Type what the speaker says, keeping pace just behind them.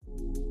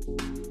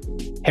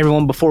Hey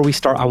everyone, before we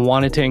start, I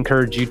wanted to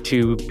encourage you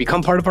to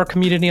become part of our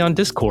community on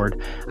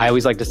Discord. I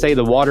always like to say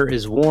the water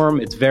is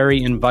warm, it's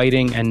very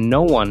inviting, and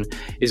no one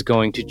is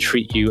going to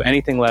treat you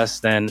anything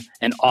less than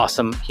an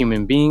awesome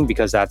human being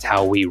because that's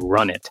how we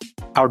run it.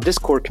 Our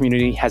Discord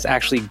community has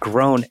actually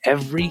grown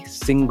every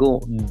single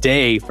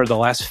day for the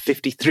last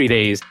 53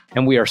 days,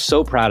 and we are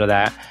so proud of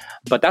that.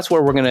 But that's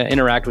where we're going to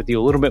interact with you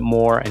a little bit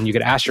more, and you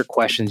could ask your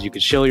questions, you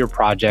could show your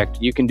project,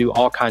 you can do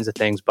all kinds of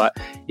things. But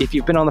if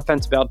you've been on the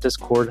fence about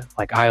Discord,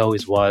 like I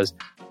always was,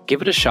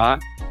 give it a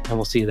shot, and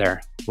we'll see you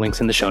there.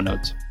 Links in the show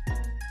notes.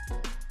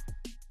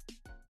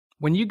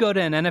 When you go to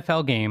an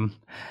NFL game,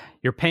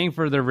 you're paying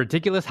for the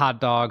ridiculous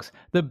hot dogs,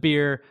 the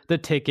beer, the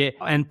ticket,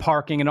 and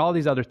parking, and all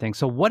these other things.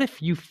 So what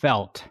if you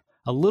felt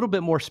a little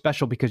bit more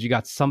special because you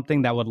got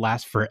something that would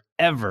last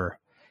forever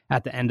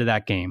at the end of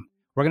that game?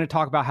 We're going to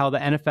talk about how the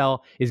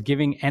NFL is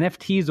giving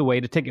NFTs away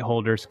to ticket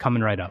holders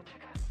coming right up.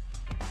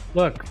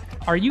 Look,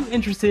 are you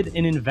interested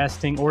in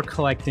investing or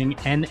collecting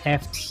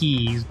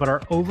NFTs but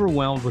are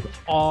overwhelmed with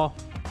all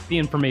the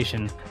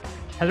information?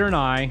 Heather and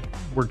I,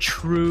 we're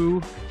true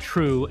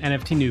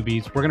NFT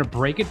newbies. We're going to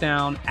break it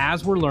down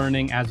as we're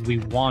learning, as we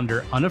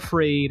wander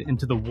unafraid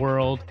into the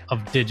world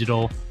of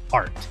digital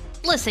art.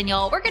 Listen,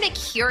 y'all, we're going to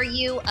cure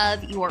you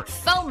of your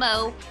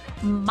FOMO,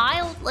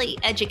 mildly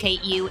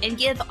educate you, and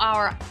give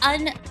our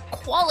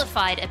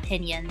unqualified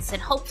opinions,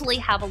 and hopefully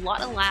have a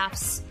lot of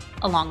laughs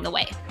along the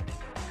way.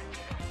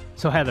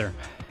 So Heather,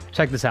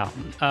 check this out.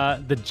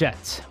 The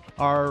Jets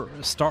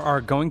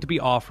are going to be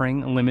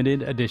offering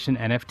limited edition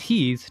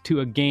NFTs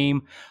to a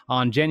game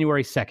on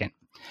January 2nd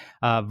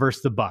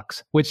versus the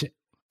Bucks, which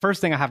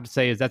first thing I have to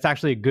say is that's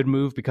actually a good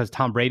move because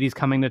Tom Brady's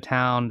coming to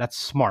town. That's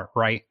smart,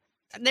 right?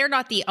 They're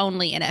not the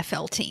only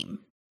NFL team.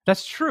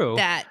 That's true.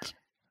 That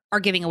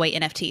are giving away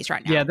NFTs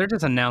right now. Yeah, they're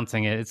just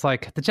announcing it. It's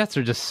like the Jets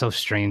are just so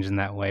strange in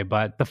that way.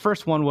 But the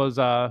first one was,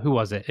 who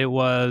was it? It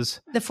was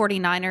the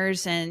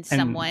 49ers and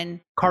someone.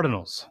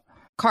 Cardinals.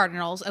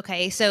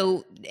 Okay,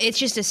 so it's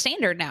just a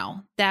standard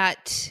now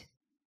that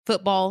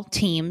football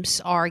teams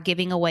are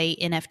giving away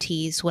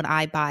NFTs when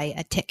I buy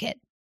a ticket.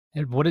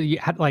 And what did you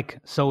like?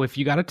 So if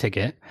you got a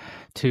ticket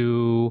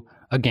to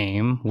a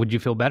game, would you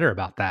feel better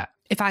about that?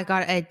 If I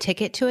got a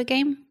ticket to a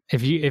game?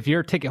 If you're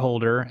a ticket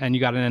holder and you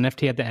got an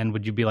NFT at the end,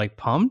 would you be like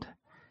pumped?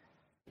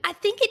 I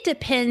think it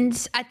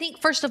depends. I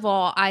think, first of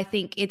all, I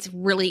think it's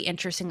really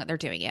interesting that they're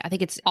doing it. I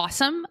think it's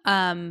awesome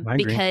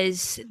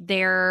because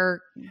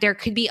there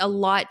could be a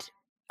lot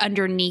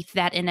underneath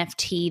that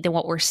NFT than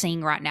what we're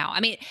seeing right now.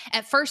 I mean,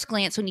 at first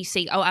glance, when you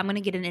see, oh, I'm going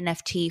to get an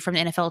NFT from the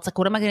NFL, it's like,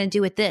 what am I going to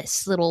do with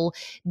this little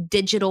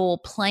digital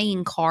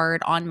playing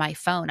card on my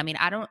phone? I mean,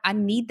 I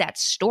need that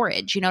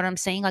storage. You know what I'm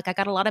saying? Like, I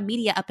got a lot of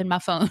media up in my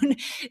phone.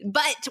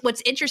 But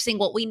what's interesting,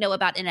 what we know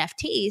about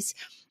NFTs,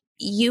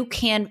 you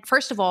can,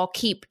 first of all,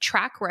 keep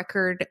track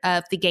record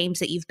of the games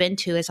that you've been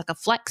to as like a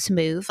flex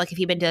move. Like if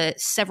you've been to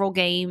several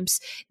games,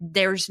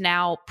 there's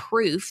now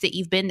proof that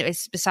you've been there,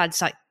 besides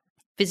like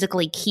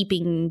physically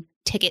keeping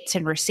tickets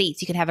and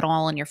receipts. You can have it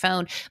all on your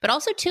phone. But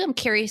also, too, I'm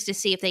curious to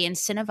see if they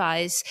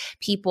incentivize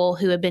people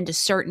who have been to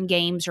certain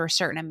games or a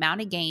certain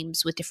amount of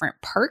games with different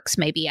perks,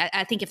 maybe.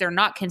 I think if they're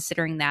not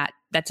considering that,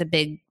 that's a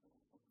big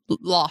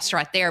loss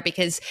right there,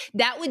 because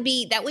that would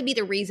be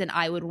the reason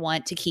I would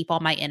want to keep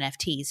all my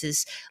NFTs,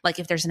 is like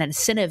if there's an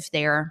incentive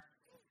there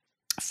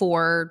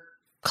for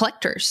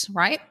collectors,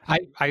 right?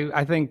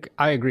 I think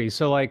I agree.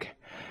 So like,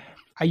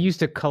 I used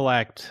to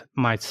collect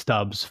my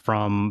stubs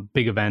from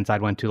big events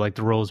I'd went to, like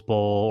the Rose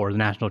Bowl or the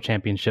national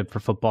championship for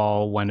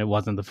football when it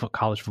wasn't the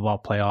college football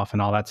playoff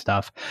and all that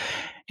stuff.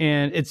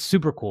 And it's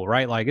super cool,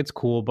 right? Like it's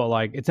cool, but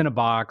like it's in a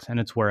box and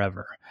it's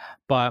wherever.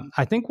 But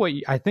I think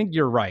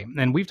you're right.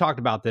 And we've talked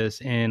about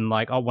this in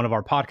like one of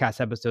our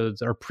podcast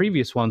episodes or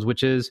previous ones,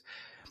 which is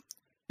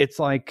it's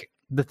like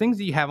the things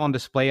that you have on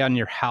display on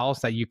your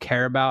house that you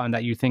care about and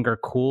that you think are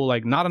cool,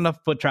 like not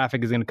enough foot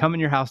traffic is going to come in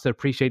your house to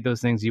appreciate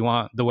those things you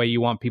want the way you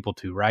want people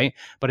to, right?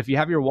 But if you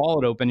have your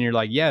wallet open and you're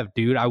like, yeah,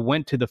 dude, I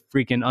went to the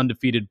freaking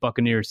undefeated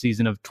Buccaneers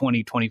season of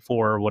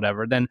 2024 or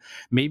whatever, then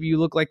maybe you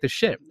look like the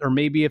shit. Or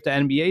maybe if the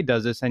NBA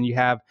does this and you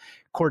have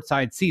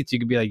courtside seats, you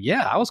could be like,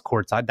 yeah, I was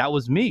courtside. That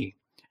was me.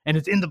 And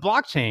it's in the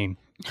blockchain.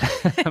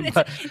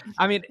 But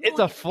I mean, it's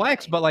a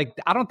flex, but like,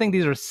 I don't think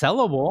these are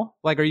sellable.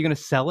 Like, are you going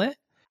to sell it?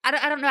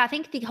 I don't know. I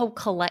think the whole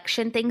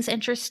collection thing's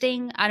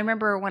interesting. I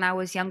remember when I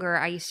was younger,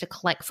 I used to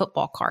collect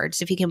football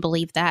cards, if you can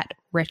believe that,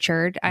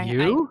 Richard.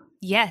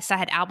 Yes, I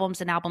had albums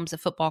and albums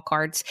of football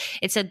cards.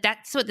 And so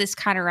that's what this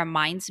kind of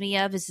reminds me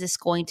of. Is this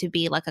going to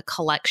be like a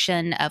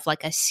collection of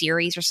like a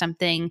series or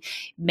something?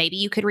 Maybe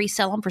you could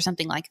resell them for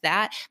something like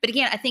that. But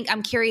again, I think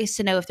I'm curious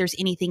to know if there's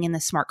anything in the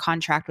smart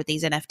contract with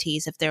these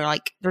NFTs, if they're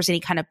like, there's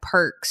any kind of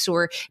perks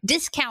or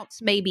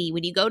discounts maybe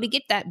when you go to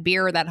get that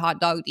beer or that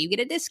hot dog, do you get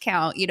a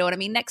discount? You know what I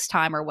mean? Next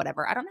time or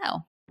whatever. I don't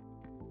know.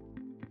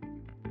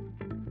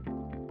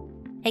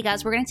 Hey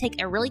guys, we're going to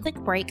take a really quick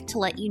break to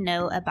let you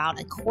know about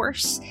a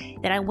course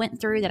that I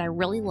went through that I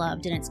really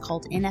loved, and it's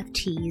called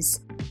NFTs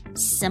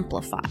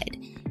Simplified.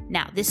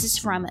 Now, this is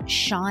from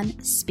Sean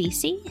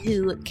Spacey,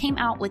 who came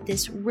out with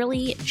this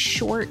really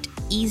short,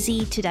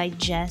 easy to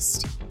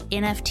digest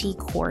NFT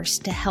course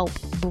to help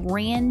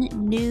brand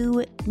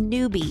new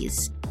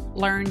newbies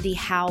learn the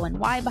how and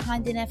why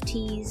behind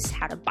NFTs,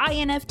 how to buy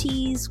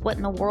NFTs, what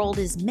in the world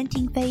is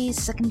minting phase,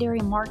 secondary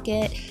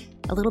market,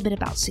 a little bit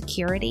about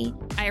security.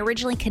 I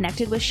originally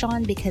connected with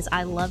Sean because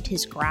I loved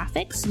his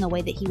graphics and the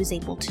way that he was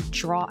able to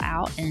draw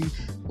out and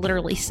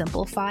literally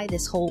simplify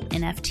this whole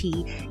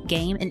NFT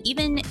game. And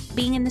even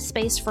being in the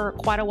space for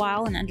quite a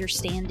while and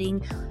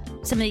understanding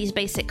some of these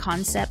basic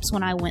concepts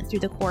when I went through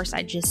the course,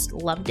 I just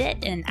loved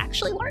it and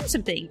actually learned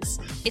some things.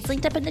 It's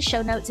linked up in the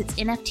show notes. It's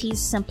NFTs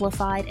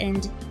Simplified,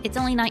 and it's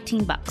only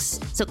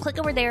 $19. So click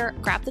over there,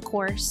 grab the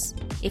course.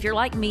 If you're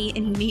like me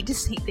and you need to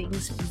see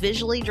things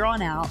visually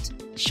drawn out,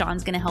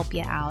 Sean's going to help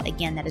you out.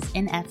 Again, that is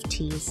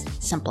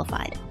NFTs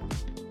Simplified.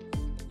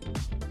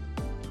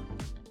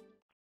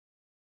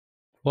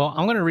 Well,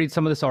 I'm going to read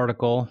some of this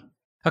article.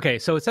 Okay,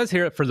 so it says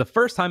here, for the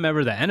first time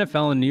ever, the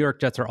NFL and New York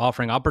Jets are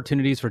offering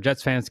opportunities for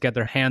Jets fans to get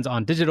their hands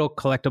on digital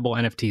collectible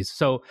NFTs.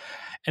 So,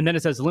 and then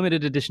it says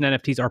limited edition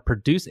NFTs are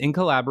produced in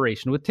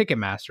collaboration with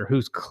Ticketmaster,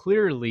 who's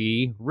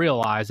clearly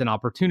realized an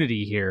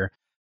opportunity here.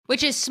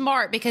 Which is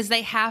smart because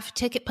they have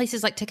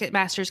places like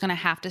Ticketmaster is going to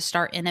have to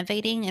start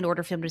innovating in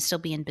order for them to still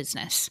be in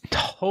business.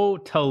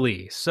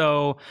 Totally.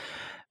 So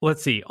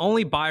let's see.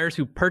 Only buyers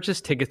who purchase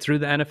tickets through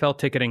the NFL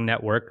ticketing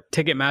network,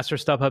 Ticketmaster,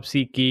 StubHub,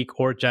 SeatGeek,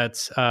 or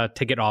Jets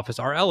ticket office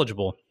are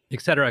eligible, et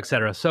cetera, et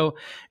cetera. So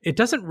it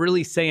doesn't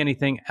really say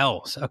anything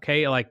else.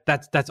 Okay. Like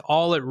that's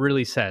all it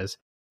really says.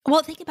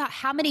 Well, think about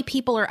how many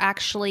people are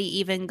actually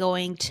even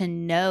going to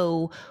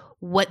know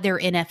what their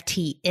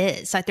NFT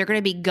is. Like they're going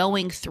to be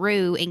going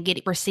through and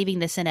receiving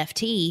this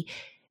NFT.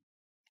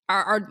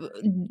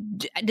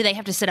 Do they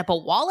have to set up a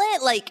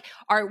wallet? Like,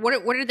 what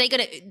are they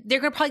going to? They're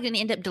probably going to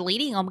end up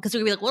deleting them because they're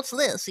going to be like, "What's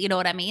this?" You know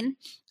what I mean?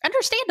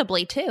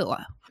 Understandably, too.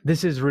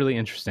 This is really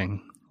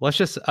interesting. Let's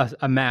just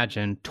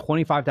imagine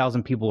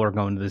 25,000 people are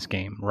going to this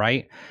game,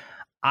 right?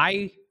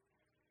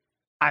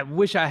 I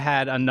wish I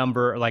had a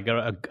number, like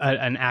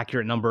an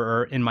accurate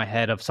number in my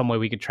head of some way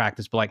we could track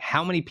this, but like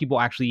how many people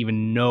actually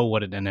even know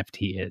what an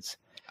NFT is?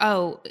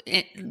 Oh,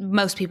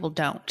 most people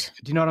don't.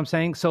 Do you know what I'm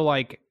saying? So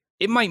like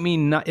it might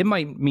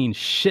mean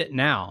shit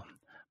now,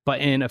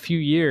 but in a few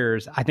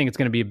years, I think it's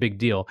going to be a big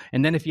deal.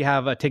 And then if you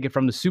have a ticket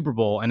from the Super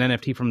Bowl, an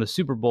NFT from the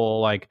Super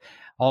Bowl, like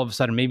all of a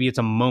sudden, maybe it's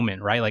a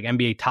moment, right? Like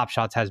NBA Top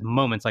Shots has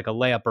moments like a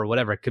layup or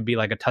whatever. It could be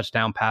like a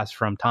touchdown pass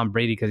from Tom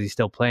Brady because he's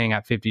still playing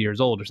at 50 years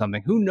old or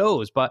something. Who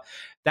knows? But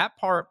that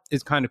part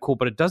is kind of cool,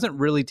 but it doesn't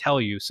really tell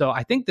you. So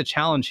I think the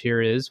challenge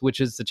here is, which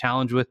is the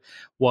challenge with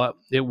what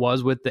it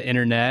was with the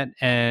internet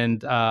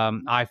and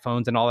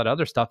iPhones and all that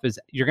other stuff, is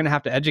you're going to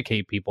have to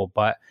educate people,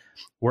 but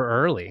we're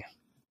early.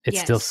 It's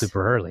still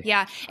super early.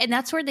 Yeah. And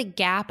that's where the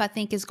gap, I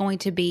think, is going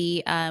to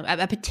be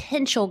a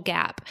potential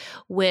gap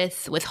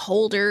with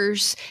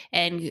holders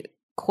and,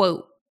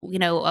 quote,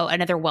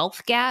 another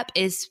wealth gap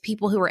is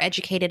people who are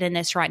educated in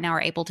this right now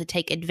are able to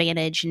take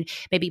advantage and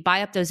maybe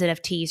buy up those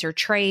NFTs or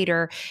trade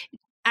or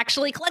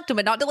actually collect them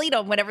and not delete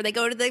them whenever they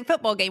go to the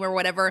football game or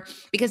whatever,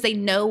 because they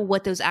know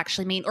what those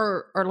actually mean,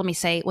 or let me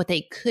say what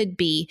they could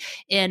be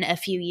in a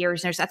few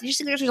years. I think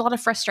there's a lot of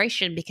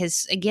frustration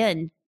because,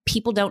 again,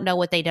 people don't know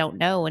what they don't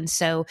know. And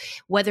so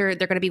whether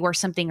they're going to be worth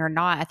something or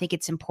not, I think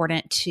it's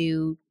important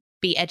to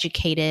be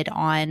educated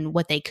on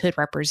what they could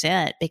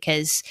represent,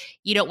 because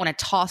you don't want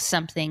to toss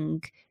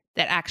something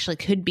that actually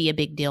could be a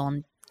big deal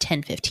in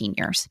 10, 15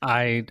 years.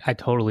 I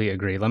totally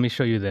agree. Let me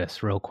show you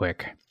this real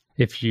quick.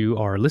 If you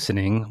are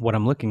listening, what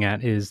I'm looking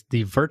at is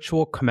the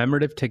virtual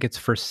commemorative tickets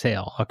for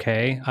sale.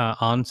 Okay.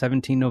 On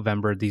 17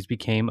 November, these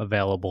became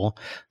available.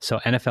 So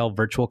NFL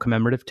virtual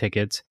commemorative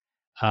tickets.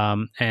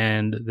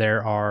 And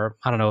there are,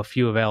 a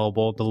few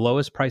available. The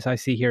lowest price I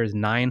see here is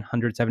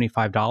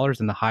 $975,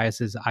 and the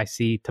highest I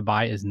see to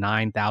buy is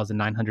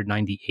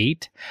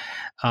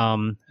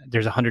 $9,998.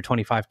 There's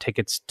 125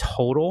 tickets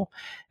total,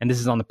 and this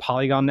is on the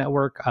Polygon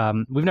network.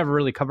 We've never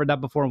really covered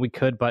that before, and we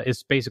could, but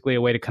it's basically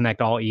a way to connect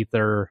all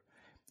Ether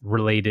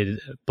related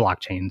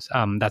blockchains.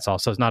 That's all.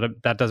 So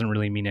that doesn't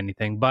really mean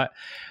anything. But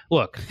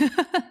look,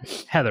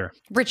 Heather,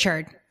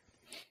 Richard,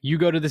 you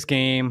go to this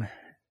game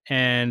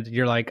and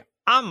you're like,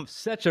 I'm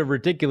such a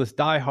ridiculous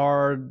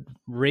diehard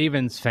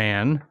Ravens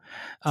fan.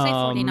 Say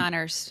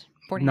 49ers.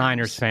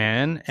 Niners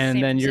fan. And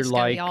San then Francisco,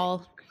 you're like,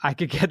 y'all. I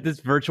could get this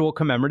virtual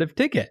commemorative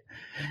ticket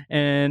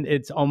and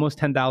it's almost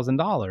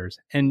 $10,000.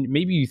 And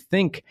maybe you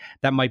think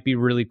that might be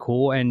really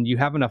cool and you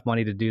have enough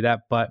money to do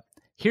that. But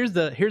here's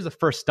the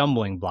first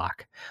stumbling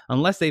block.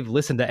 Unless they've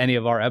listened to any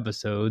of our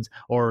episodes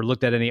or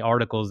looked at any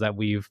articles that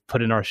we've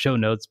put in our show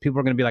notes, people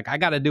are going to be like, I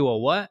got to do a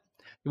what?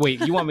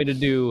 Wait, you want me to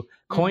do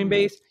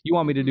Coinbase? You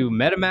want me to do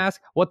MetaMask?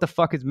 What the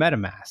fuck is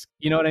MetaMask?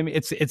 You know what I mean?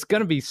 It's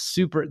going to be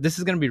this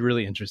is going to be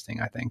really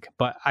interesting, I think.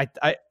 But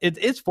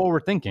it's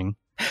forward thinking.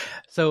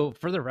 So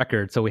for the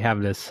record, so we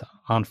have this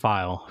on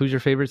file. Who's your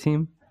favorite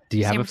team? Do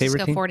you have a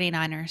favorite team?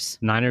 49ers.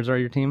 Niners are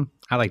your team?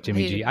 I like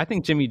Jimmy G. I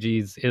think Jimmy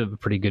G's a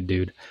pretty good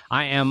dude.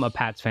 I am a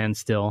Pats fan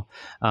still.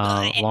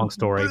 Long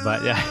story,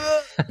 but yeah.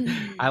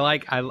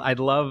 I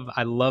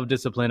love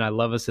discipline. I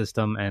love a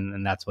system,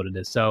 and that's what it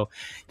is. So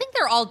I think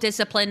they're all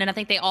disciplined, and I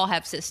think they all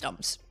have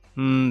systems.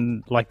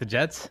 Like the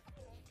Jets.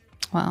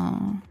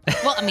 Well,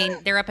 I mean,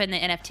 they're up in the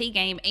NFT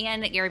game,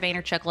 and Gary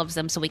Vaynerchuk loves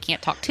them, so we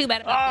can't talk too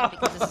bad about them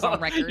because this is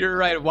on record. You're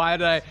right. Why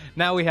did I?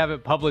 Now we have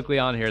it publicly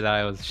on here that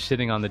I was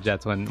shitting on the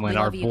Jets when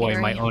our boy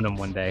might own them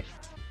one day.